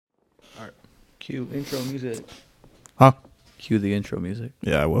Cue intro music. Huh? Cue the intro music.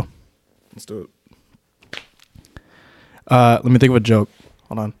 Yeah, I will. Let's do it. Let me think of a joke.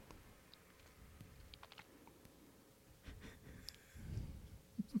 Hold on.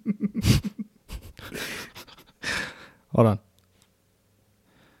 Hold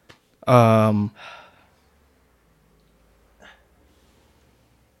on.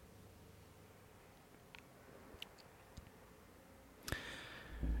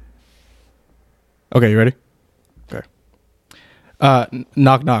 Okay, you ready? Okay.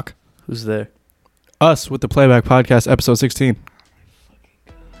 Knock knock. Who's there? Us with the Playback Podcast, episode 16.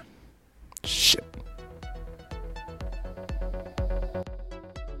 Shit.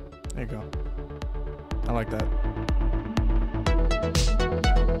 There you go. I like that.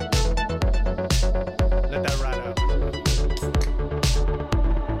 Let that ride out.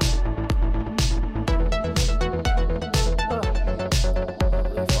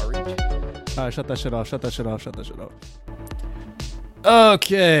 Shut that shit off.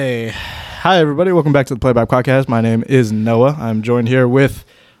 Okay. Hi, everybody. Welcome back to the Playback Podcast. My name is Noah. I'm joined here with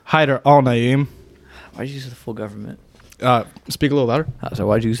Haider Al-Naim. Why'd you use the full government? Speak a little louder. So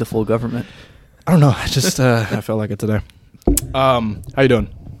why'd you use the full government? I don't know. I just I felt like it today. How you doing?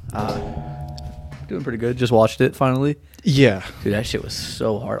 Doing pretty good. Just watched it finally. Yeah. Dude, that shit was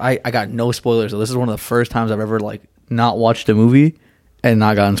so hard. I got no spoilers. So this is one of the first times I've ever not watched a movie and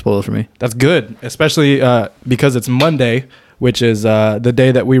not gotten spoiled for me. That's good, especially because it's Monday, which is the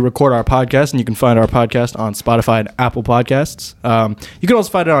day that we record our podcast, and you can find our podcast on Spotify and Apple Podcasts. You can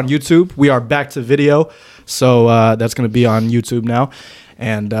also find it on YouTube. We are back to video, so that's going to be on YouTube now.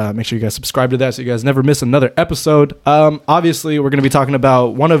 And make sure you guys subscribe to that so you guys never miss another episode. Obviously, we're going to be talking about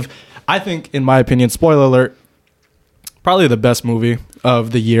one of, I think, in my opinion, spoiler alert, probably the best movie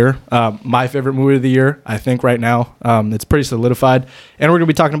of the year. My favorite movie of the year, I think, right now. It's pretty solidified. And we're going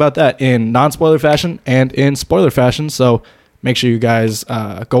to be talking about that in non-spoiler fashion and in spoiler fashion. So make sure you guys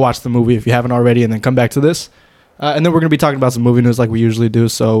go watch the movie if you haven't already, and then come back to this. And then we're going to be talking about some movie news like we usually do.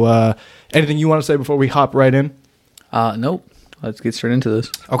 So anything you want to say before we hop right in? Nope. Let's get straight into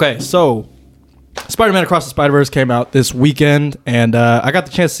this. Okay, so Spider-Man Across the Spider-Verse came out this weekend, and I got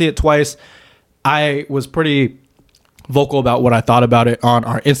the chance to see it twice. I was pretty vocal about what I thought about it on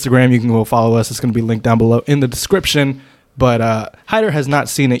our Instagram. You can go follow us. It's going to be linked down below in the description. But Haider has not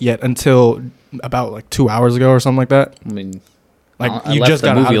seen it yet until about 2 hours ago or something like that. I mean, you just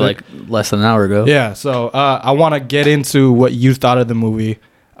got the movie out of it. less than an hour ago. Yeah, so I want to get into what you thought of the movie.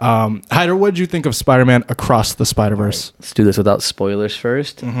 Haider, what did you think of Spider-Man Across the Spider-Verse? Let's do this without spoilers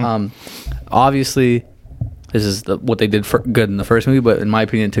first. Mm-hmm. Obviously, this is what they did for good in the first movie, but in my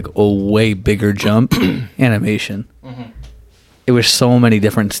opinion, it took a way bigger jump. Animation. Mm-hmm. It was so many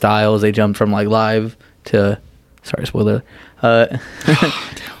different styles. They jumped from live to, sorry, spoiler.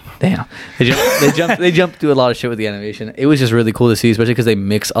 Damn. They jumped through a lot of shit with the animation. It was just really cool to see, especially because they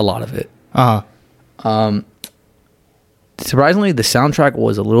mix a lot of it. Surprisingly, the soundtrack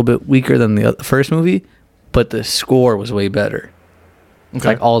was a little bit weaker than the first movie, but the score was way better.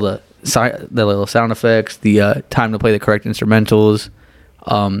 Okay. All the little sound effects, the time to play the correct instrumentals,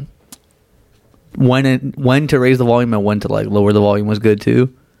 when to raise the volume and when to lower the volume was good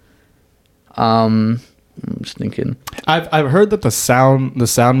too. I'm just thinking. I've heard that the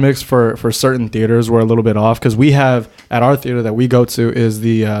sound mix for certain theaters were a little bit off, because we have at our theater that we go to is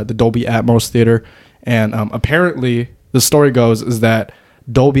the Dolby Atmos theater, and apparently the story goes is that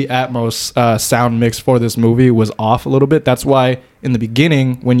Dolby Atmos sound mix for this movie was off a little bit. That's why in the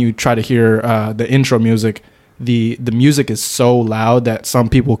beginning, when you try to hear the intro music, the music is so loud that some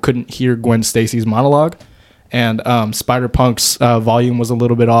people couldn't hear Gwen Stacy's monologue, and Spider-Punk's volume was a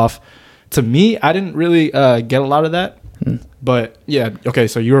little bit off. To me, I didn't really get a lot of that. But yeah, okay,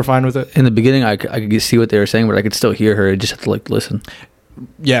 so you were fine with it? In the beginning, I could see what they were saying, but I could still hear her. I just had to listen.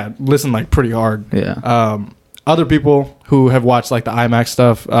 Yeah, listen pretty hard. Yeah. Other people who have watched the IMAX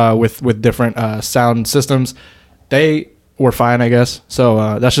stuff with different sound systems, they were fine, I guess.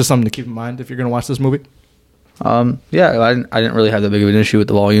 So that's just something to keep in mind if you're going to watch this movie. Yeah, I didn't really have that big of an issue with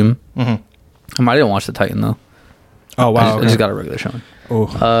the volume. Mm-hmm. I didn't watch the Titan though. Oh wow! I just got a regular showing.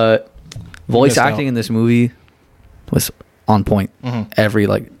 Oh. Voice acting in this movie was on point. Mm-hmm.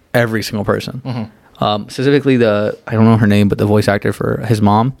 Every single person. Mm-hmm. Specifically I don't know her name, but the voice actor for his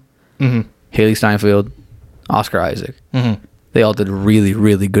mom, mm-hmm. Haley Steinfeld, Oscar Isaac. Mm-hmm. They all did really,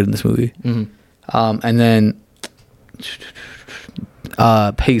 really good in this movie. Mm-hmm. And then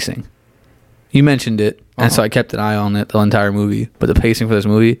pacing. You mentioned it, and so I kept an eye on it the entire movie. But the pacing for this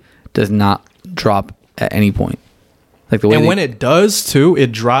movie does not drop at any point. Like the way when it does too,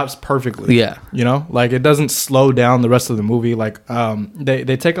 it drops perfectly. Yeah. You know, like it doesn't slow down the rest of the movie. Like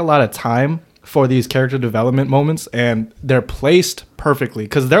they take a lot of time for these character development moments, and they're placed perfectly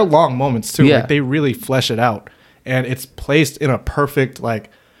because they're long moments too. Yeah. Like, they really flesh it out, and it's placed in a perfect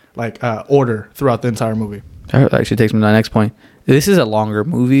order throughout the entire movie. That actually takes me to my next point. This is a longer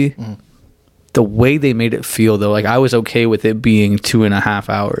movie. The way they made it feel, though, like I was okay with it being 2.5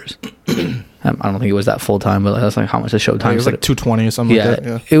 hours. I don't think it was that full time, but that's like how much the show time. It was like 220 or something. Yeah, like that.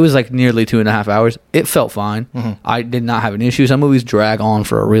 Yeah, it was like nearly 2.5 hours. It felt fine. I did not have an issue. Some movies drag on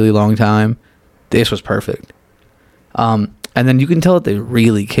for a really long time. This was perfect. And then you can tell that they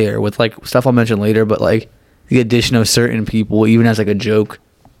really care with like stuff I'll mention later, but like the addition of certain people, even as like a joke,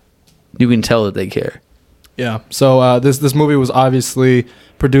 you can tell that they care. Yeah. So this movie was obviously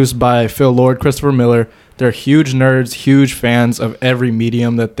produced by Phil Lord, Christopher Miller. They're huge nerds, huge fans of every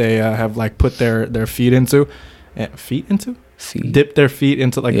medium that they have like put their feet into. Feet? Dip their feet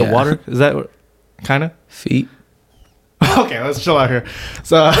into like the water. Is that kind of feet? Okay, let's chill out here.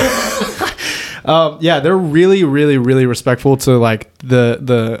 So yeah, they're really, really, really respectful to like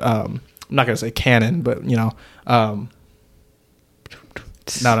the I'm not gonna say canon, but you know, no.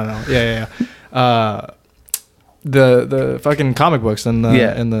 Yeah. The fucking comic books and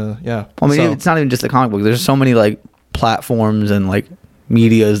the yeah. I mean, it's not even just the comic book. There's so many like platforms and like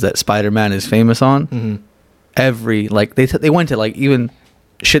medias that Spider-Man is famous on. Every like they went to like even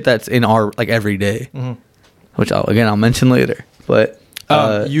shit that's in our like everyday, which I'll mention later. But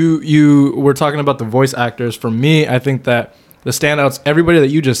you were talking about the voice actors. For me, I think that the standouts, everybody that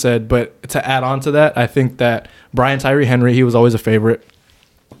you just said, but to add on to that, I think that Brian Tyree Henry, he was always a favorite.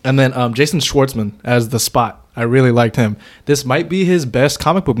 And then Jason Schwartzman as the Spot. I really liked him. This might be his best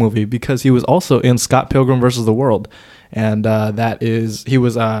comic book movie because he was also in Scott Pilgrim versus the World, and he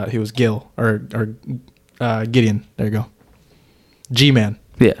was Gil or Gideon. There you go. G-Man.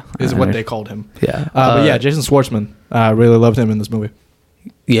 Yeah, is what they called him. Yeah, but yeah, Jason Schwartzman. Really loved him in this movie.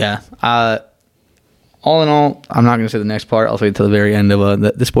 Yeah. All in all, I'm not going to say the next part. I'll say to the very end of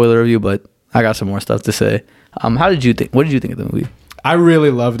the spoiler review, but I got some more stuff to say. How did you think? What did you think of the movie? I really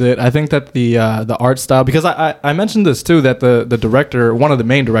loved it. I think that the art style, because I mentioned this too, that the director, one of the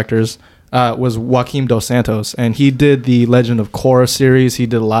main directors, was Joaquim Dos Santos, and he did the Legend of Korra series. He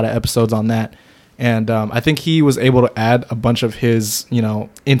did a lot of episodes on that, and I think he was able to add a bunch of his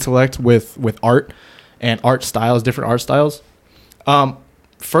intellect with art and art styles, different art styles.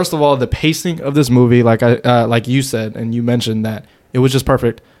 First of all, the pacing of this movie, like you said, and you mentioned that it was just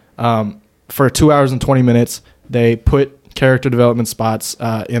perfect. For 2 hours and 20 minutes, they put character development spots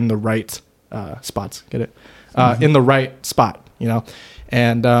in the right spots. Get it? In the right spot,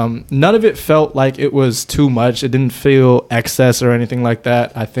 and none of it felt like it was too much. It didn't feel excess or anything like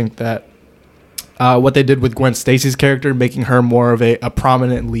that. I think that what they did with Gwen Stacy's character, making her more of a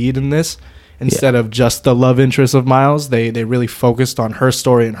prominent lead in this instead of just the love interest of Miles, they really focused on her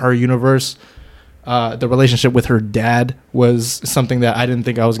story and her universe. The relationship with her dad was something that I didn't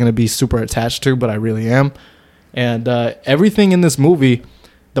think I was going to be super attached to, but I really am. And everything in this movie,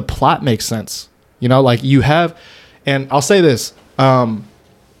 the plot makes sense. Like you have, and I'll say this,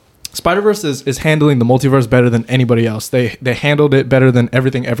 Spider-Verse is handling the multiverse better than anybody else. They handled it better than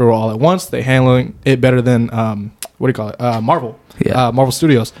Everything Everywhere All at Once. They handling it better than Marvel, Marvel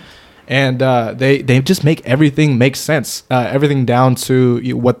Studios, and they just make everything make sense. Everything down to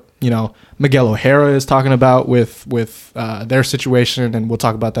what Miguel O'Hara is talking about with their situation, and we'll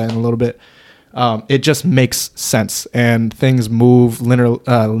talk about that in a little bit. It just makes sense, and things move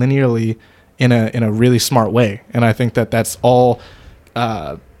linearly in a really smart way. And I think that that's all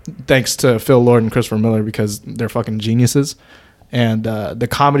thanks to Phil Lord and Christopher Miller, because they're fucking geniuses. And the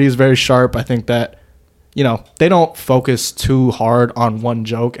comedy is very sharp. I think that they don't focus too hard on one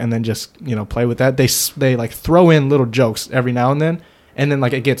joke and then just play with that. They like throw in little jokes every now and then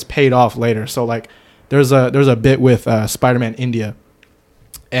like it gets paid off later. So like there's a bit with Spider-Man India.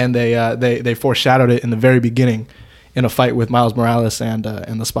 And they foreshadowed it in the very beginning in a fight with Miles Morales and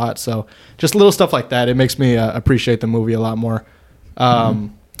the Spot. So just little stuff like that. It makes me appreciate the movie a lot more.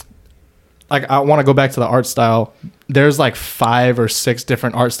 Like I want to go back to the art style. There's like 5 or 6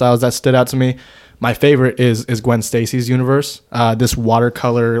 different art styles that stood out to me. My favorite is Gwen Stacy's universe. This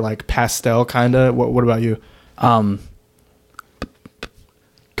watercolor like pastel kind of. What about you?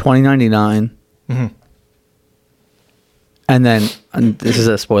 2099. And then, and this is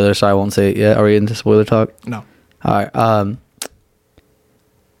a spoiler, so I won't say it yet. Are we into spoiler talk? No. All right. I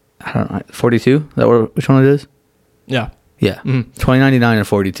don't know. 42? Is that which one it is? Yeah. Yeah. 2099 and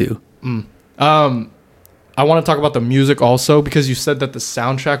 42. I want to talk about the music also, because you said that the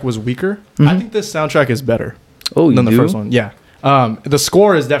soundtrack was weaker. I think this soundtrack is better than the first one. Yeah. The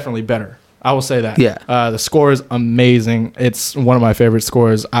score is definitely better. I will say that. Yeah. The score is amazing. It's one of my favorite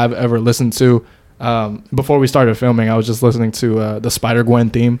scores I've ever listened to. Before we started filming, I was just listening to the Spider-Gwen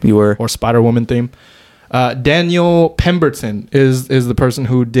theme. You were. Or Spider-Woman theme. Daniel Pemberton is the person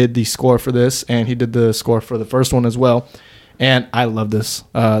who did the score for this, and he did the score for the first one as well. And I love this.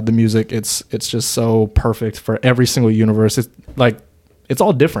 The music, it's just so perfect for every single universe. It's like, it's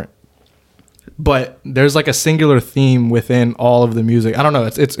all different. But there's like a singular theme within all of the music. I don't know.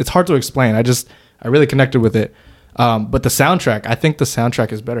 It's hard to explain. I really connected with it. But the soundtrack, I think the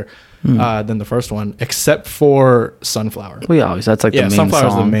soundtrack is better than the first one, except for Sunflower. Well, yeah, that's like the main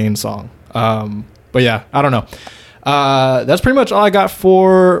Sunflower's song. the main song. But yeah, I don't know. That's pretty much all I got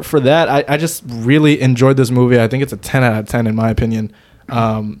for that. I just really enjoyed this movie. I think it's a 10 out of 10 in my opinion.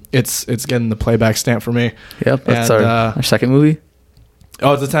 It's getting the Playback stamp for me. Yep, that's our second movie.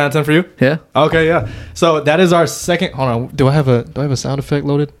 Oh, it's a 10 out of 10 for you? Yeah. Okay, yeah. So that is our second. Hold on. Do I have a sound effect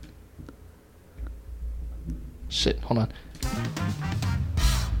loaded? Shit, hold on.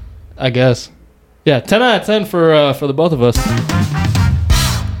 I guess. Yeah, 10 out of 10 for the both of us.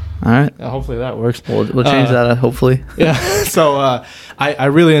 All right. Yeah, hopefully that works. We'll change that, hopefully. Yeah. So I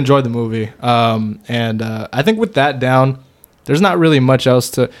really enjoyed the movie. And I think with that down, there's not really much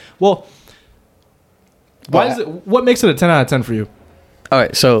else to... Well, what makes it a 10 out of 10 for you? All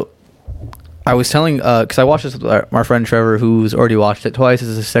right, so I was telling... Because I watched this with my friend Trevor, who's already watched it twice. This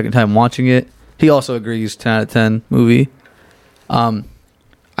is his second time watching it. He also agrees 10 out of 10 movie.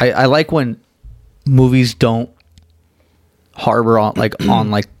 I like when movies don't harbor on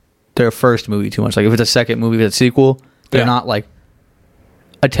like their first movie too much. Like if it's a second movie, if it's a sequel, they're not like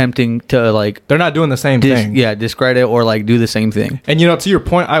attempting to like... They're not doing the same thing. Yeah, discredit or like do the same thing. And to your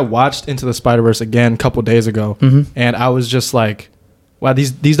point, I watched Into the Spider-Verse again a couple days ago, and I was just like, wow,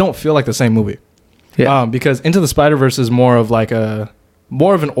 these don't feel like the same movie. Yeah. Because Into the Spider-Verse is more of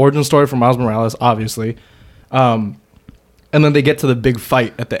an origin story for Miles Morales, obviously. And then they get to the big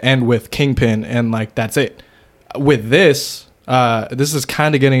fight at the end with Kingpin, and like that's it. With this is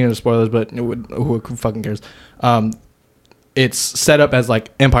kind of getting into spoilers, but who fucking cares? It's set up as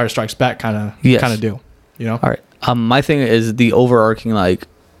like Empire Strikes Back kind of deal. All right. My thing is the overarching like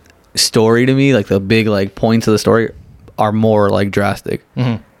story to me, like the big like points of the story are more like drastic.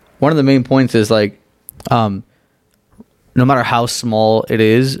 Mm-hmm. One of the main points is like, no matter how small it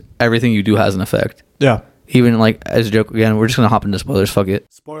is, everything you do has an effect. Yeah. Even like as a joke, again, we're just gonna hop into spoilers. Fuck it.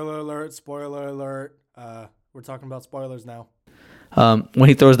 Spoiler alert! Spoiler alert! We're talking about spoilers now. When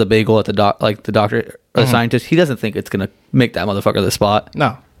he throws the bagel at the doctor or the scientist, he doesn't think it's gonna make that motherfucker the spot.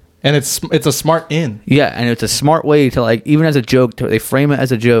 No, and it's a smart in. Yeah, and it's a smart way to like, even as a joke, they frame it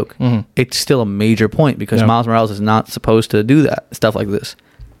as a joke. It's still a major point because Miles Morales is not supposed to do that stuff like this.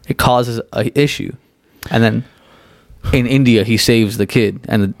 It causes a issue, and then in India he saves the kid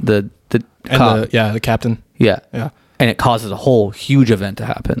and the cop. The captain. Yeah, and it causes a whole huge event to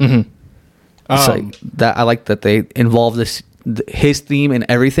happen. It's like that. I like that they involve his theme and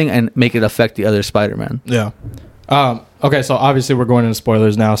everything and make it affect the other Spider-Man. Yeah. Okay, so obviously we're going into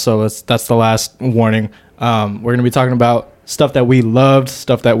spoilers now, so that's the last warning. We're going to be talking about stuff that we loved,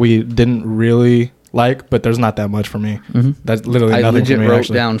 stuff that we didn't really like, but there's not that much for me. That's literally nothing for me. I legit wrote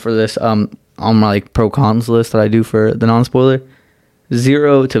down for this on my like pro cons list that I do for the non-spoiler,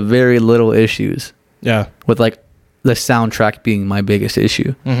 0 to very little issues. Yeah. With like the soundtrack being my biggest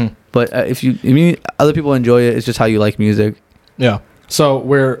issue. But if other people enjoy it, it's just how you like music. Yeah. So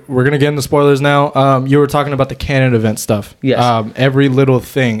we're gonna get into spoilers now. You were talking about the canon event stuff. Yes. Every little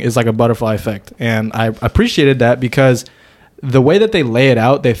thing is like a butterfly effect, and I appreciated that because the way that they lay it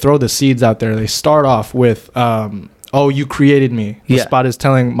out, they throw the seeds out there. They start off with, "Oh, you created me." The Spot is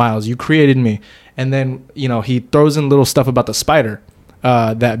telling Miles, "You created me," and then he throws in little stuff about the spider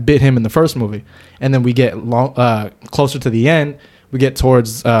that bit him in the first movie, and then we get closer to the end. We get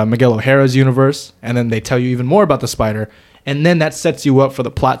towards Miguel O'Hara's universe, and then they tell you even more about the spider. And then that sets you up for the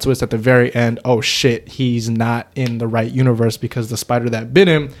plot twist at the very end. Oh, shit, he's not in the right universe because the spider that bit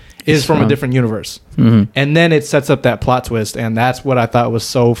him is from a different universe. And then it sets up that plot twist, and that's what I thought was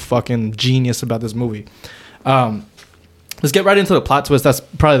so fucking genius about this movie. Let's get right into the plot twist. That's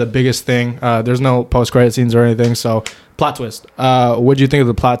probably the biggest thing. There's no post-credit scenes or anything, so plot twist. What do you think of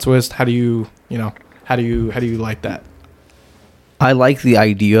the plot twist? How do you like that? I like the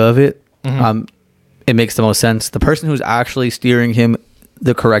idea of it. It makes the most sense. The person who's actually steering him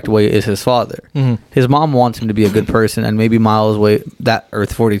the correct way is his father. His mom wants him to be a good person, and maybe that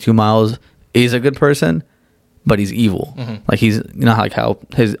Earth 42 Miles is a good person, but he's evil. Like he's like how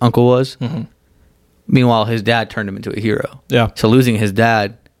his uncle was. Meanwhile, his dad turned him into a hero. Yeah. So losing his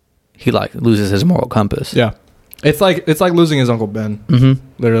dad, he like loses his moral compass. Yeah. It's like losing his Uncle Ben,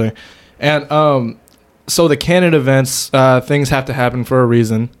 literally. And so the canon events, things have to happen for a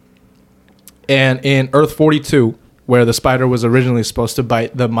reason. And in Earth 42, where the spider was originally supposed to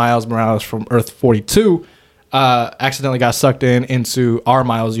bite the Miles Morales from Earth 42, accidentally got sucked into our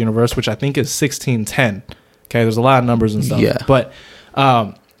Miles universe, which I think is 1610. Okay, there's a lot of numbers and stuff. Yeah. But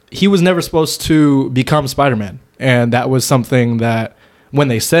he was never supposed to become Spider-Man. And that was something that when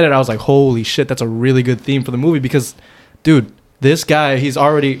they said it, I was like, holy shit, that's a really good theme for the movie because, dude, this guy, he's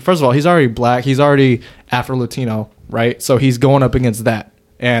already black. He's already Afro-Latino, right? So he's going up against that.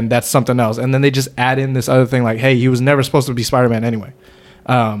 And that's something else. And then they just add in this other thing like, hey, he was never supposed to be Spider-Man anyway.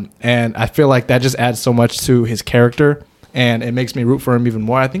 And I feel like that just adds so much to his character. And it makes me root for him even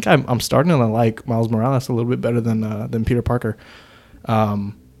more. I think I'm starting to like Miles Morales a little bit better than Peter Parker.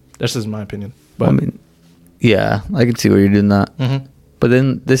 That's just my opinion. But I mean, yeah, I can see where you're doing that. Mm-hmm. But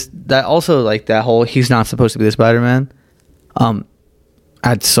then that also, like, that whole he's not supposed to be the Spider-Man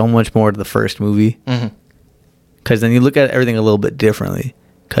adds so much more to the first movie. Because then you look at everything a little bit differently.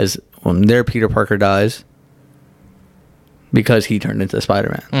 Because when Peter Parker dies, because he turned into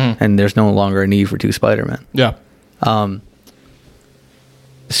Spider-Man, and there's no longer a need for two Spider-Men. Yeah.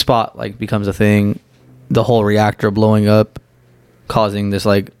 Spot, like, becomes a thing. The whole reactor blowing up, causing this,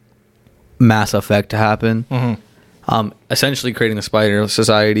 like, mass effect to happen. Essentially creating the Spider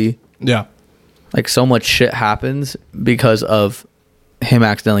Society. Yeah. Like, so much shit happens because of him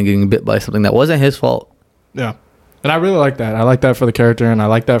accidentally getting bit by something that wasn't his fault. Yeah. And I really like that. I like that for the character, and I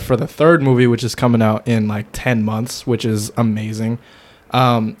like that for the third movie, which is coming out in like 10 months, which is amazing.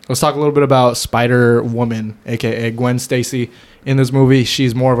 Let's talk a little bit about Spider-Woman, aka Gwen Stacy. In this movie,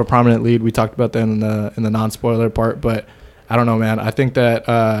 she's more of a prominent lead. We talked about that in the non-spoiler part, but I don't know, man. I think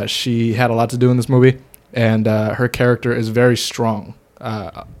that she had a lot to do in this movie, and her character is very strong.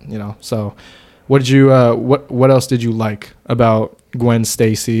 So what did you what else did you like about Gwen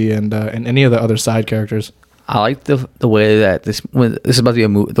Stacy and any of the other side characters? I like the way that this is about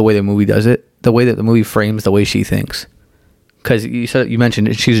to be the way the movie does it, the way that the movie frames the way she thinks. Because you mentioned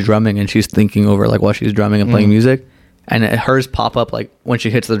it, she's drumming and she's thinking over like while she's drumming and playing music, and hers pop up like when she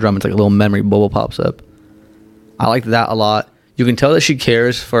hits the drum, it's like a little memory bubble pops up. I like that a lot. You can tell that she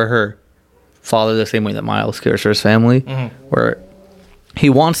cares for her father the same way that Miles cares for his family, where he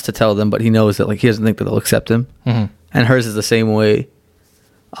wants to tell them, but he knows that like he doesn't think that they'll accept him. And hers is the same way.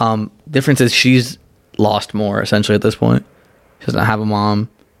 Difference is she's lost more essentially at this point. She doesn't have a mom.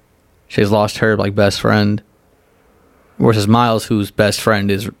 She's lost her like best friend, versus Miles, whose best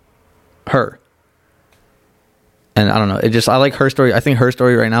friend is her. And I don't know, I like her story. I think her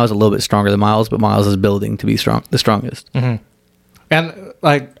story right now is a little bit stronger than Miles, but Miles is building to be the strongest. And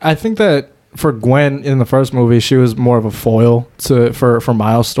like I think that for Gwen in the first movie, she was more of a foil for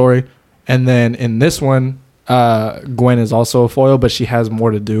Miles' story, and then in this one, Gwen is also a foil, but she has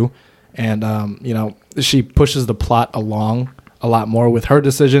more to do. And, she pushes the plot along a lot more with her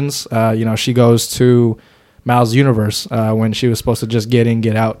decisions. She goes to Miles' universe when she was supposed to just get in,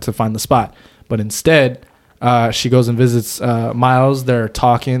 get out to find the spot. But instead, she goes and visits Miles. They're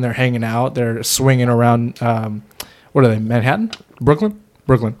talking. They're hanging out. They're swinging around. What are they, Manhattan? Brooklyn?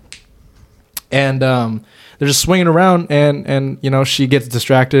 And they're just swinging around. And she gets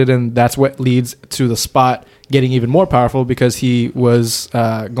distracted. And that's what leads to the Spot getting even more powerful because he was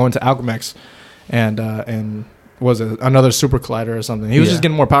going to Alchemax and was another super collider or something. He was just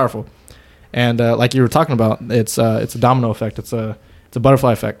getting more powerful. And like you were talking about, it's a domino effect. It's a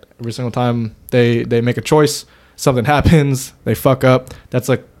butterfly effect. Every single time they make a choice, something happens, they fuck up. That's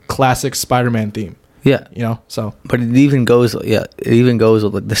a classic Spider-Man theme. Yeah. So. But it even goes with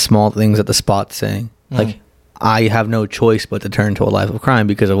like the small things that the Spot's saying. Like, I have no choice but to turn to a life of crime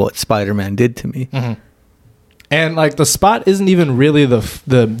because of what Spider-Man did to me. And like the Spot isn't even really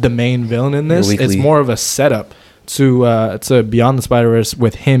the main villain in this. It's more of a setup to Beyond the Spider-Verse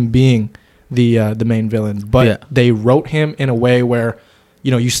with him being the main villain. But they wrote him in a way where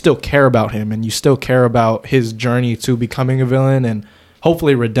you still care about him and you still care about his journey to becoming a villain and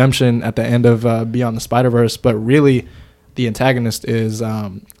hopefully redemption at the end of Beyond the Spider-Verse. But really, the antagonist is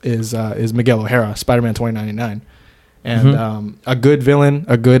Miguel O'Hara, Spider-Man 2099, and a good villain,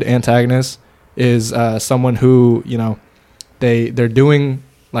 a good antagonist is someone who they're doing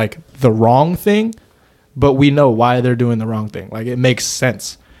like the wrong thing, but we know why they're doing the wrong thing. Like it makes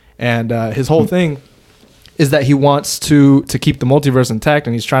sense, and his whole thing is that he wants to keep the multiverse intact,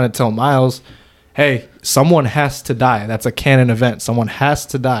 and he's trying to tell Miles, hey, someone has to die. That's a canon event. Someone has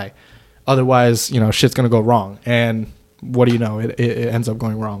to die. Otherwise, shit's going to go wrong. And what do you know? It ends up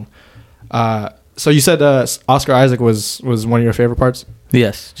going wrong. So you said Oscar Isaac was one of your favorite parts?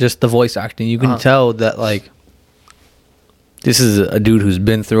 Yes, just the voice acting. You can tell that, like, this is a dude who's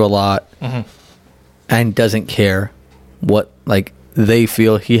been through a lot and doesn't care what like they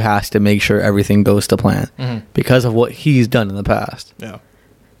feel. He has to make sure everything goes to plan because of what he's done in the past. Yeah.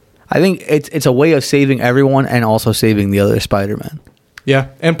 I think it's a way of saving everyone and also saving the other Spider-Man. Yeah,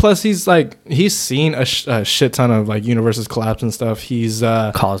 and plus he's seen a shit ton of like universes collapse and stuff. He's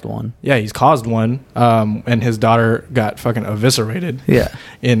caused one. Yeah, he's caused one. And his daughter got fucking eviscerated. Yeah.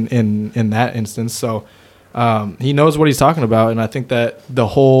 In that instance, so he knows what he's talking about, and I think that the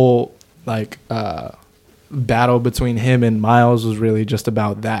whole like battle between him and Miles was really just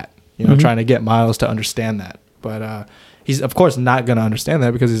about that. You know, trying to get Miles to understand that, but he's of course not gonna understand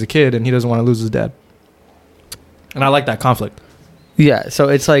that because he's a kid and he doesn't want to lose his dad. And I like that conflict. Yeah, so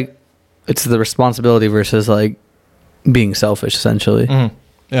it's like it's the responsibility versus like being selfish, essentially.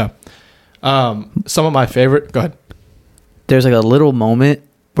 Yeah. Some of my favorite. Go ahead. There's like a little moment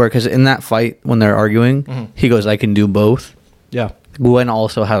where, because in that fight when they're arguing, he goes, "I can do both." Yeah. Gwen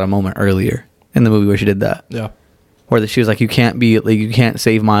also had a moment earlier in the movie where she did that. Yeah. Where she was like, "You can't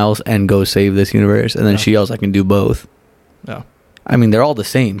save Miles and go save this universe," and then she yells, "I can do both." Yeah. I mean, they're all the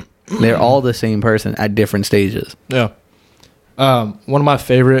same. They're all the same person at different stages. Yeah. One of my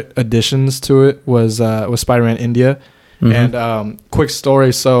favorite additions to it was Spider-Man India. And quick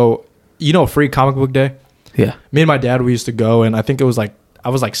story. So, Free Comic Book Day? Yeah. Me and my dad, we used to go, and I think it was like, I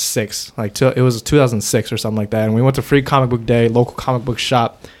was like 6. It was 2006 or something like that. And we went to Free Comic Book Day, local comic book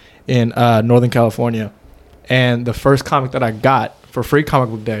shop in Northern California. And the first comic that I got for Free Comic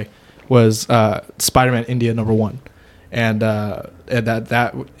Book Day was Spider-Man India #1. And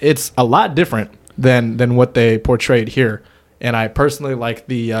that it's a lot different than what they portrayed here. And I personally like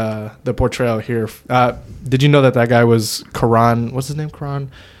the portrayal here. Did you know that guy was Karan? What's his name?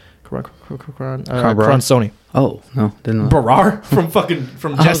 Karan Sony. Oh no, didn't know. Barar from Jesse.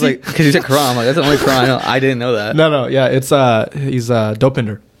 I was like, because you said Karan, I'm like, that's the only Karan I know. I didn't know that. No, yeah, it's he's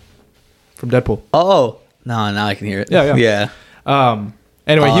Dopinder from Deadpool. Oh no, now I can hear it. Yeah.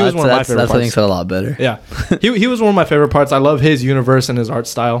 Anyway, he was one of my favorite parts. That makes it a lot better. Yeah, he was one of my favorite parts. I love his universe and his art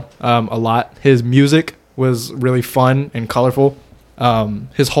style a lot. His music was really fun and colorful.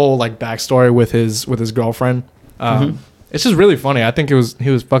 His whole like backstory with his girlfriend. It's just really funny. I think he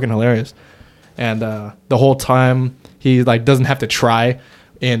was fucking hilarious. And the whole time he like doesn't have to try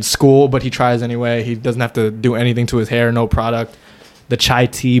in school, but he tries anyway. He doesn't have to do anything to his hair, no product. The chai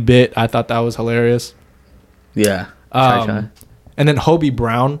tea bit, I thought that was hilarious. Yeah. And then Hobie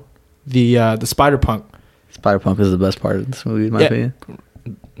Brown, the Spider-Punk. Spider-Punk is the best part of this movie, in my opinion.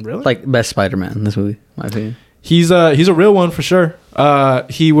 Really? Like best Spider-Man in this movie, in my opinion. He's a real one for sure.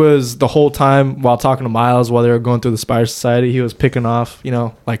 He was the whole time while talking to Miles while they were going through the Spider Society, he was picking off,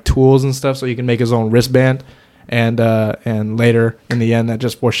 like tools and stuff so he can make his own wristband. And later in the end, that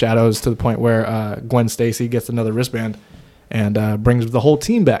just foreshadows to the point where Gwen Stacy gets another wristband and brings the whole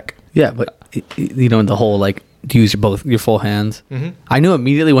team back. Yeah, but the whole like use your full hands. I knew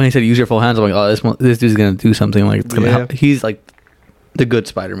immediately when he said use your full hands. I'm like, oh, this dude's gonna do something. Like it's gonna help. He's like the good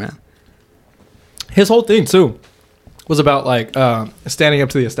Spider-Man. His whole thing too was about like standing up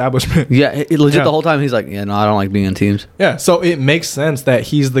to the establishment. Yeah, legit the whole time he's like, yeah, no, I don't like being on teams. Yeah, so it makes sense that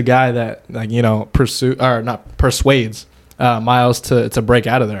he's the guy that like persuades Miles to break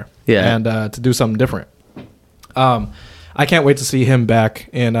out of there. Yeah, and to do something different. I can't wait to see him back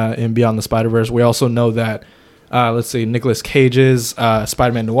in Beyond the Spider-Verse. We also know that Nicolas Cage's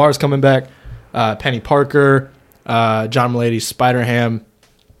Spider-Man Noir is coming back. Penny Parker, John Mulaney's Spider-Ham.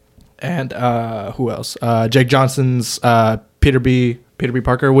 And who else? Jake Johnson's Peter B.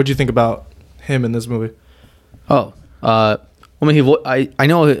 Parker. What do you think about him in this movie? Oh, I mean, I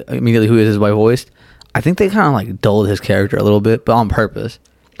know immediately who his wife voiced. I think they kind of like dulled his character a little bit, but on purpose,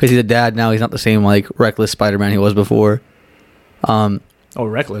 because he's a dad now. He's not the same like reckless Spider-Man he was before.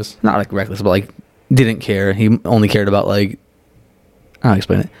 Reckless? Not like reckless, but like didn't care. He only cared about like I'll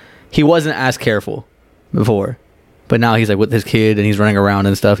explain it. He wasn't as careful before. But now he's like with his kid and he's running around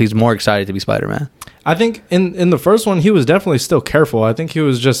and stuff. He's more excited to be Spider-Man. I think in the first one, he was definitely still careful. I think he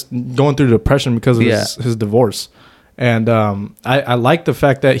was just going through depression because of his divorce. And I like the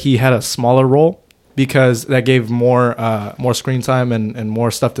fact that he had a smaller role because that gave more screen time and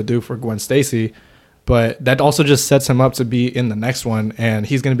more stuff to do for Gwen Stacy. But that also just sets him up to be in the next one. And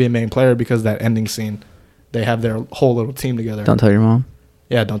he's going to be a main player because that ending scene, they have their whole little team together. Don't tell your mom.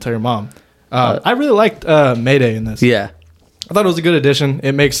 Yeah, don't tell your mom. I really liked Mayday in this. Yeah, I thought it was a good addition.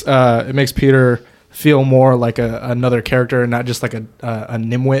 It makes Peter feel more like another character and not just like a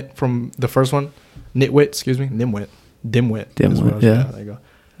nimwit from the first one. Nitwit, excuse me, nimwit, dimwit. Yeah, there you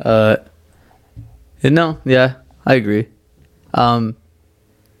go. No, yeah, I agree. Let's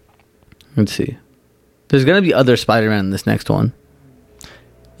see. There's gonna be other Spider-Man in this next one.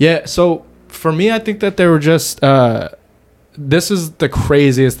 Yeah, so for me, I think that they were just this is the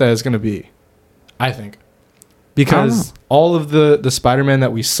craziest that it's gonna be, I think, because all of the Spider-Man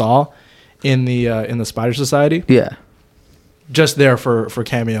that we saw in the Spider Society, just there for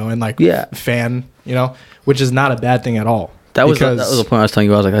cameo and like fan, which is not a bad thing at all. That was the point I was telling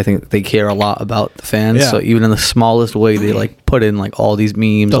you. I was like, I think they care a lot about the fans. So even in the smallest way, they like put in like all these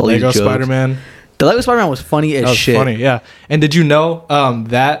memes, all Lego these jokes. Spider-Man. The Lego Spider-Man was funny as shit. Funny, yeah. And did you know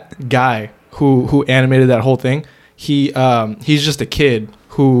that guy who animated that whole thing? He's just a kid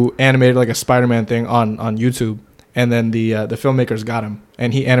who animated like a Spider-Man thing on YouTube, and then the filmmakers got him,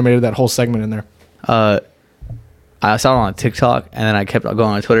 and he animated that whole segment in there. I saw it on TikTok, and then I kept going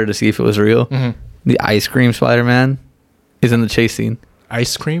on Twitter to see if it was real. Mm-hmm. The ice cream Spider-Man is in the chase scene.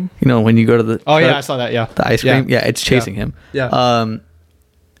 Ice cream? When you go to the truck, yeah, I saw that. Yeah, the ice cream. Yeah, it's chasing him. Yeah.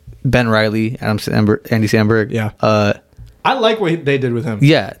 Ben Reilly, Andy Samberg. Yeah. I like what they did with him.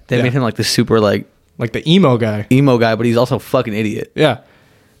 Yeah, they made him like the super like the emo guy, but he's also a fucking idiot. Yeah,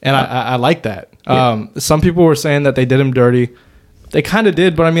 and I like that. Some people were saying that they did him dirty. They kind of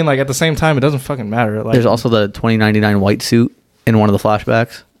did, but I mean, like at the same time, it doesn't fucking matter. Like, there's also the 2099 white suit in one of the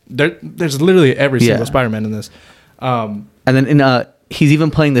flashbacks. There's literally every single Spider-Man in this. And then he's even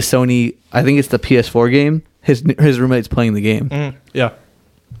playing the Sony. I think it's the PS4 game. His roommate's playing the game. Mm-hmm. Yeah.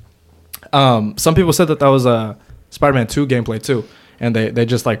 Some people said that was a Spider-Man 2 gameplay too, and they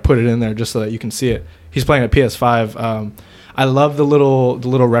just like put it in there just so that you can see it. He's playing a PS5. I love the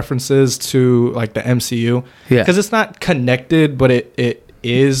little references to like the MCU, because it's not connected, but it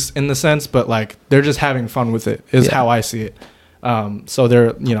is in the sense. But like they're just having fun with it is how I see it. So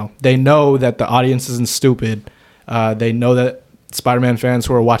they're they know that the audience isn't stupid. They know that Spider-Man fans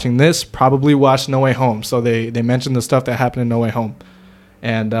who are watching this probably watched No Way Home, so they mentioned the stuff that happened in No Way Home,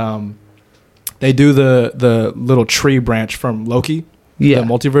 and they do the little tree branch from Loki, the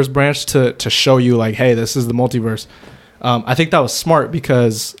multiverse branch, to show you like, hey, this is the multiverse. I think that was smart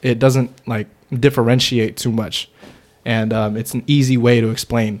because it doesn't like differentiate too much, and it's an easy way to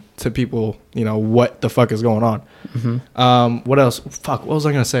explain to people, what the fuck is going on. Mm-hmm. What else? Fuck, what was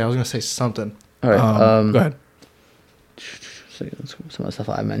I gonna say? I was gonna say something. All right, go ahead. Some of the stuff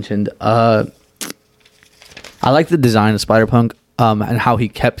I mentioned. I like the design of Spider-Punk, and how he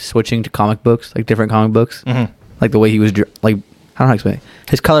kept switching to comic books, like different comic books. Mm-hmm. Like the way he was like, I don't know how to explain it.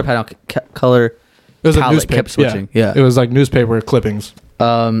 His color palette, it was a newspaper. Kept switching. Yeah, it was like newspaper clippings.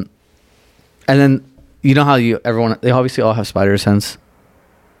 And then how they obviously all have spider sense,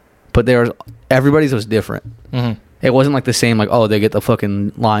 but everybody's was different. Mm-hmm. It wasn't like the same. Like, oh, they get the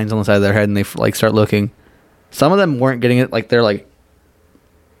fucking lines on the side of their head and they like start looking. Some of them weren't getting it. Like they're like,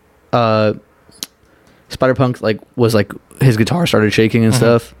 Spider-Punk like was like his guitar started shaking and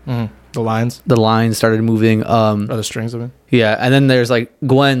stuff. Mm-hmm. The lines started moving. Or the strings of it. Yeah, and then there's like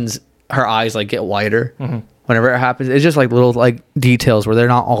Gwen's. Her eyes like get wider whenever it happens. It's just like little like details where they're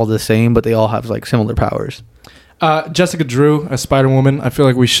not all the same, but they all have like similar powers. Jessica Drew as Spider-Woman. I feel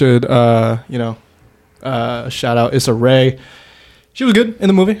like we should shout out Issa Rae. She was good in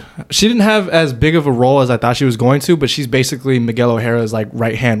the movie. She didn't have as big of a role as I thought she was going to, but she's basically Miguel O'Hara's like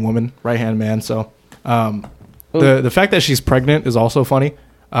right hand man. So the fact that she's pregnant is also funny,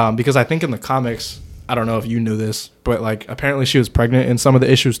 because I think in the comics, I don't know if you knew this, but like apparently she was pregnant in some of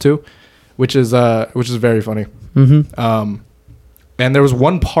the issues too, which is very funny. Mm-hmm. And there was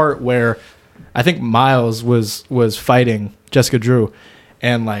one part where I think Miles was fighting Jessica Drew,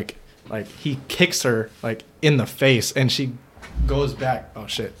 and like he kicks her like in the face, and she goes back. Oh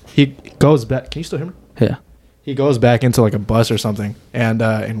shit! He goes back. Can you still hear me? Yeah. He goes back into like a bus or something,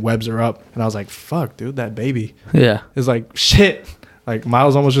 and webs her up. And I was like, "Fuck, dude, that baby." Yeah. It's like shit. Like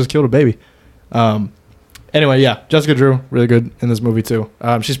Miles almost just killed a baby. Anyway, yeah, Jessica Drew, really good in this movie too.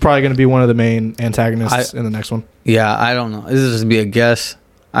 She's probably going to be one of the main antagonists in the next one. Yeah, I don't know. This is just be a guess.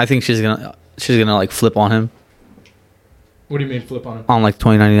 I think she's gonna like flip on him. What do you mean flip on him? On like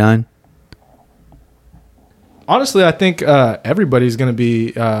 2099. Honestly, I think everybody's going to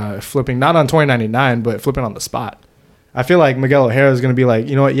be flipping, not on 2099, but flipping on the spot. I feel like Miguel O'Hara is going to be like,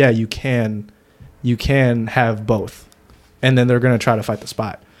 you know what? Yeah, you can have both, and then they're going to try to fight the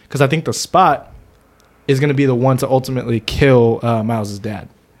spot, because I think the spot is going to be the one to ultimately kill Miles' dad.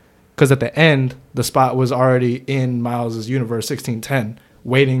 Because at the end, the spot was already in Miles' universe 1610,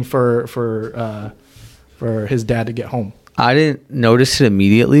 waiting for his dad to get home. I didn't notice it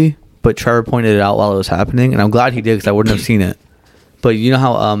immediately, but Trevor pointed it out while it was happening, and I'm glad he did, because I wouldn't have seen it. But you know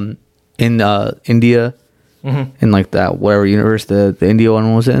how in India, in like that whatever universe the India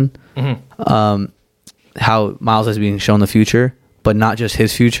one was in, how Miles is being shown the future, but not just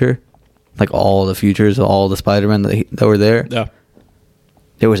his future. like all the futures of all the Spider-Man that were there, Yeah.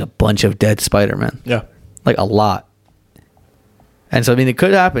 there was a bunch of dead Spider-Man. Yeah. Like a lot. And so I mean, it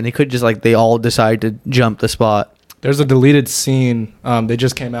could happen. It could just like they all decide to jump the spot. There's a deleted scene. They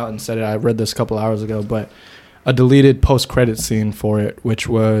just came out and said it. I read this a couple hours ago, but a deleted post-credit scene for it, which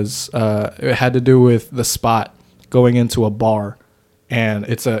was it had to do with the Spot going into a bar, and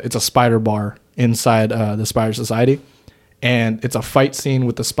it's a spider bar inside the Spider Society, and it's a fight scene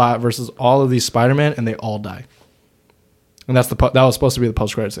with the Spot versus all of these Spider-Man, and they all die. And that was supposed to be the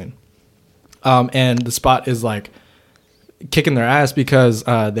post-credit scene. And the Spot is like kicking their ass because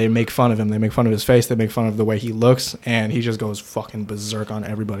they make fun of him. They make fun of his face. They make fun of the way he looks, and he just goes fucking berserk on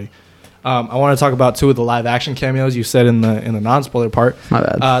everybody. I want to talk about 2 of the live action cameos you said in the non-spoiler part. My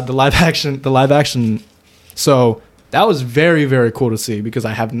bad. The live action. So that was very, very cool to see because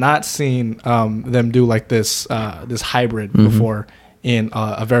I have not seen them do like this hybrid before in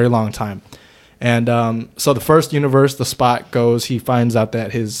a very long time. And so the first universe, the Spot goes. He finds out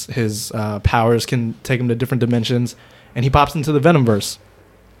that his powers can take him to different dimensions. And he pops into the Venomverse,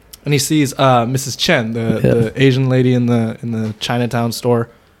 and he sees Mrs. Chen, the Asian lady in the Chinatown store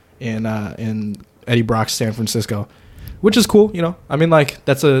in Eddie Brock's San Francisco, which is cool. You know, I mean, like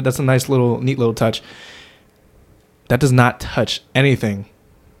that's a neat little touch. That does not touch anything.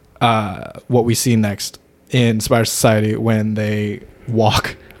 What we see next in Spider Society when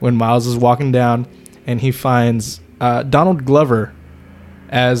Miles is walking down, and he finds Donald Glover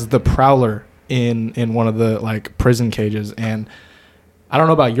as the Prowler in one of the like prison cages. And I don't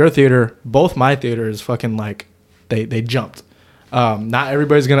know about your theater, both my theaters fucking like they jumped. Not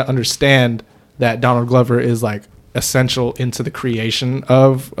everybody's gonna understand that Donald Glover is like essential into the creation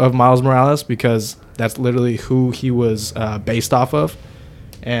of Miles Morales, because that's literally who he was based off of.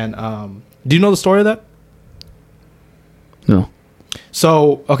 And do you know the story of that? No.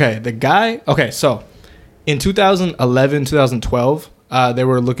 So so in 2011, 2012, they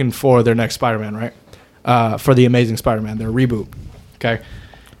were looking for their next Spider-Man, right? For the Amazing Spider-Man, their reboot. Okay.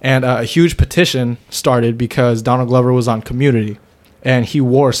 And a huge petition started because Donald Glover was on Community, and he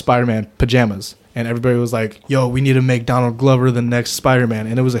wore Spider-Man pajamas. And everybody was like, yo, we need to make Donald Glover the next Spider-Man.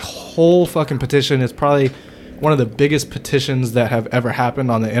 And it was a whole fucking petition. It's probably one of the biggest petitions that have ever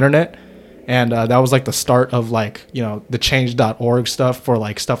happened on the internet. And that was like the start of like, you know, the change.org stuff for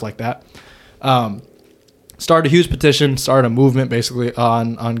like stuff like that. Started a huge petition, started a movement basically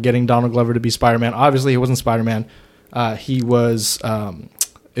on getting Donald Glover to be Spider-Man. Obviously, he wasn't Spider-Man. It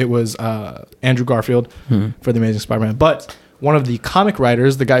was Andrew Garfield for the Amazing Spider-Man. But one of the comic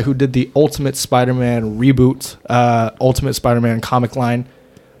writers, the guy who did the Ultimate Spider-Man reboot, Ultimate Spider-Man comic line,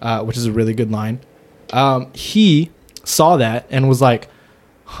 which is a really good line, he saw that and was like,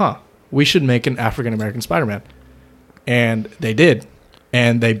 we should make an African-American Spider-Man. And they did.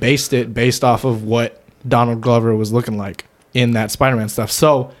 And they based off of what Donald Glover was looking like in that Spider-Man stuff.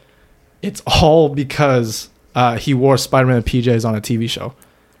 So it's all because he wore Spider-Man PJs on a TV show.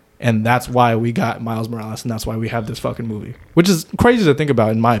 And that's why we got Miles Morales, and that's why we have this fucking movie. Which is crazy to think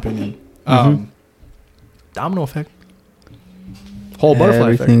about, in my opinion. Domino effect. Whole butterfly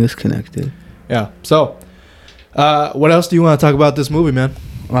effect. Everything is connected. Yeah. So, what else do you want to talk about this movie, man?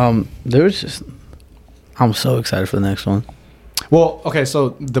 I'm so excited for the next one. Well, okay, so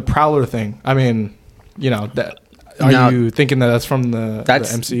the Prowler thing. I mean, you know, are you thinking that that's from the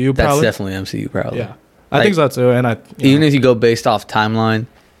MCU Prowler? That's definitely MCU Prowler. Yeah. I think so too. And even if you go based off timeline,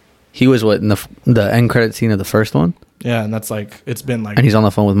 he was in the end credit scene of the first one. Yeah, and that's like, it's been like, and he's on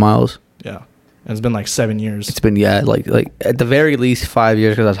the phone with Miles. Yeah. And it's been like 7 years. It's been, like at the very least 5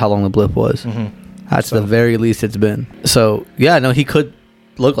 years, because that's how long the blip was. That's the very least it's been. So yeah, no, he could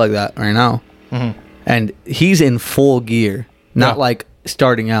look like that right now. And he's in full gear, not like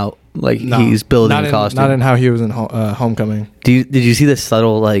starting out, like he's building a costume. Not in how he was in Homecoming. Did you see the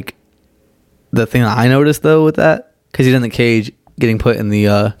subtle, like, the thing that I noticed though with that? Because he's in the cage getting put in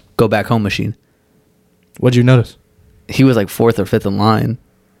the go back home machine. What'd you notice? He was like 4th or 5th in line,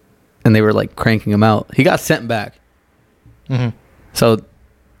 and they were like cranking him out. He got sent back. So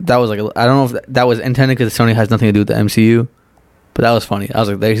that was like, I don't know if that was intended because Sony has nothing to do with the MCU, but that was funny. I was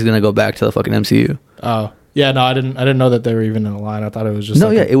like, he's gonna go back to the fucking MCU. Oh yeah, no, I didn't know that they were even in a line. I thought it was just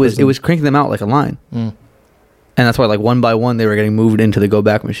it was cranking them out like a line, and that's why like one by one they were getting moved into the go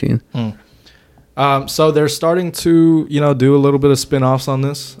back machine. So they're starting to, do a little bit of spin-offs on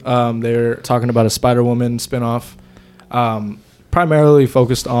this. They're talking about a Spider-Woman spin-off, primarily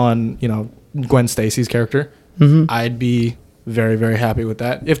focused on, Gwen Stacy's character. I'd be very, very happy with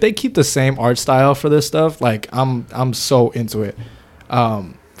that. If they keep the same art style for this stuff, like I'm so into it.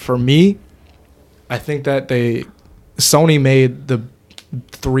 For me, I think that Sony made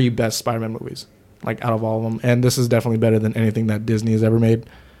 3 best Spider-Man movies, like out of all of them. And this is definitely better than anything that Disney has ever made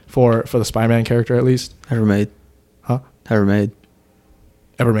for the Spider-Man character, at least. Ever made? Huh? Ever made?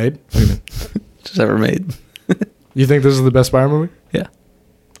 Ever made? What do you mean? Just ever made. You think this is the best Spider-Man movie? Yeah.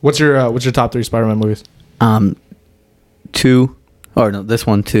 What's your top 3 Spider-Man movies? 2. Or no, this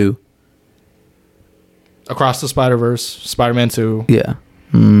one 2. Across the Spider-Verse, Spider-Man 2. Yeah.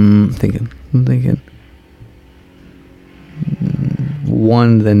 I'm thinking.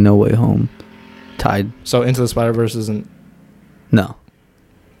 1, then No Way Home. Tied. So Into the Spider-Verse isn't... No.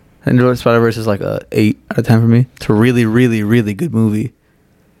 Into the Spider-Verse is like a 8 out of 10 for me. It's a really, really, really good movie.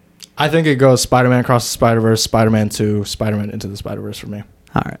 I think it goes Spider-Man Across the Spider-Verse, Spider-Man 2, Spider-Man Into the Spider-Verse for me.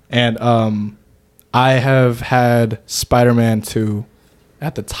 All right. And I have had Spider-Man 2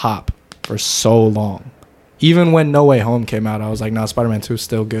 at the top for so long. Even when No Way Home came out, I was like, no, Spider-Man 2 is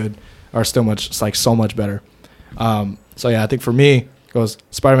still good, or still much, it's like so much better. So yeah, I think for me, it goes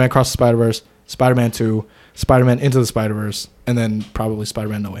Spider-Man Across the Spider-Verse, Spider-Man 2, Spider-Man Into the Spider-Verse, and then probably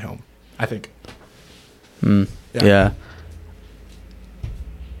Spider-Man No Way Home, I think. Yeah.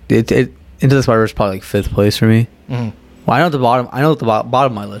 Into the Spider-Verse is probably like 5th place for me. Mm-hmm. Well, I know what the bottom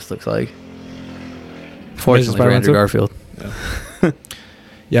of my list looks like. Fortunately for Andrew Garfield. Yeah.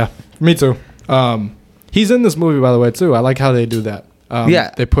 Yeah, me too. He's in this movie, by the way, too. I like how they do that.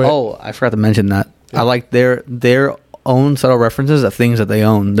 Yeah. They put. Oh, I forgot to mention that. Yeah. I like their own subtle references of things that they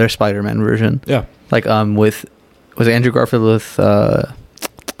own. Their Spider-Man version. Yeah. Like was Andrew Garfield with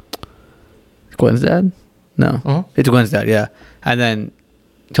Gwen's dad? No. Uh-huh. It's Gwen's dad. Yeah. And then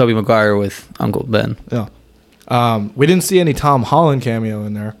Tobey Maguire with Uncle Ben. Yeah. We didn't see any Tom Holland cameo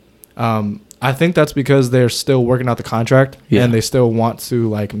in there. I think that's because they're still working out the contract, and they still want to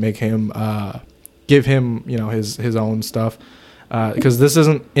like make him give him his own stuff, because this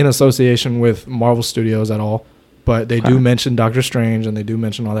isn't in association with Marvel Studios at all, but they do mention Doctor Strange and they do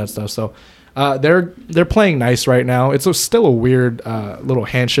mention all that stuff. So they're playing nice right now. It's still a weird little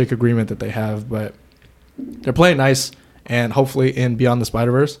handshake agreement that they have, but they're playing nice, and hopefully in Beyond the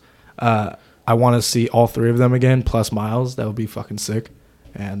Spider-Verse, I want to see all 3 of them again plus Miles. That would be fucking sick.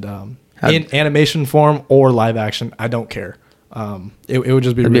 And in animation form or live action, I don't care. It would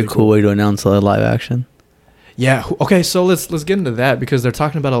just be That'd really be a cool way to announce a live action. Yeah. Okay. So let's get into that, because they're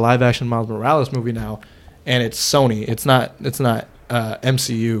talking about a live action Miles Morales movie now, and it's Sony. It's not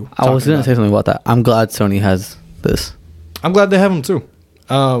MCU. I was gonna say something about that. I'm glad Sony has this. I'm glad they have them too.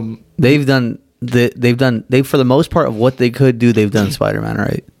 They've for the most part of what they could do. They've done Spider-Man,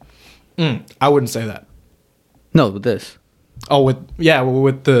 right? I wouldn't say that. No, with this. Oh, with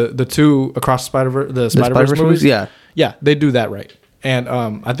the 2 Across the Spider-Verse movies. Yeah, they do that right. And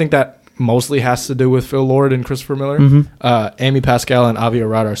I think that mostly has to do with Phil Lord and Christopher Miller. Mm-hmm. Amy Pascal and Avi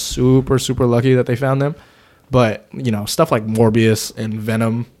Arad are super, super lucky that they found them. But, stuff like Morbius and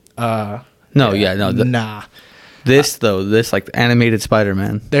Venom. Nah. This like animated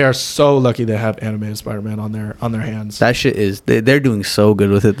Spider-Man. They are so lucky they have animated Spider-Man on their hands. That shit is... They're doing so good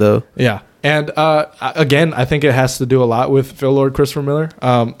with it, though. Yeah. And again, I think it has to do a lot with Phil Lord, Christopher Miller.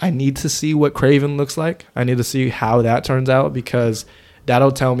 I need to see what Kraven looks like. I need to see how that turns out, because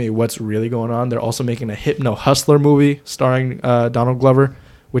that'll tell me what's really going on. They're also making a Hypno Hustler movie starring Donald Glover,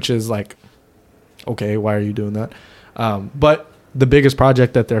 which is like, okay, why are you doing that? But the biggest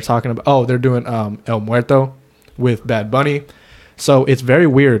project that they're talking about, they're doing El Muerto with Bad Bunny. So it's very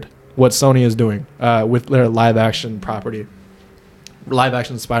weird what Sony is doing with their live action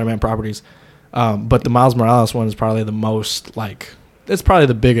Spider-Man properties. But the Miles Morales one is probably the most, it's probably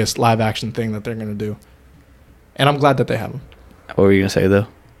the biggest live action thing that they're going to do. And I'm glad that they have them. What were you going to say, though?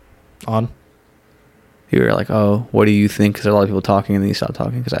 You were like, oh, what do you think? Because there are a lot of people talking, and then you stopped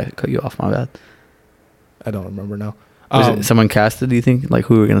talking because I cut you off. My bad. I don't remember now. Was it someone casted, do you think? Like,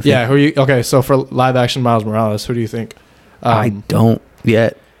 who were going to think? Yeah, who are you? Okay, so for live action Miles Morales, who do you think? I don't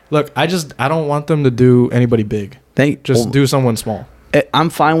yet. Look, I don't want them to do anybody big. Do someone small. I'm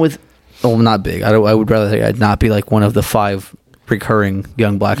fine with, not big. I would rather say I'd not be like one of the 5 recurring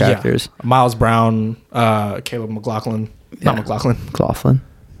young black actors. Miles Brown, Caleb McLaughlin. Not McLaughlin. McLaughlin.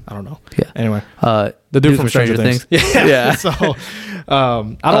 I don't know. Yeah. Anyway, the dude from Stranger Things. Yeah. So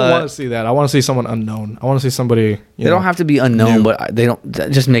I don't want to see that. I want to see someone unknown. I want to see somebody. They don't have to be unknown, new. but they don't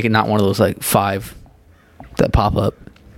just make it not one of those like 5 that pop up.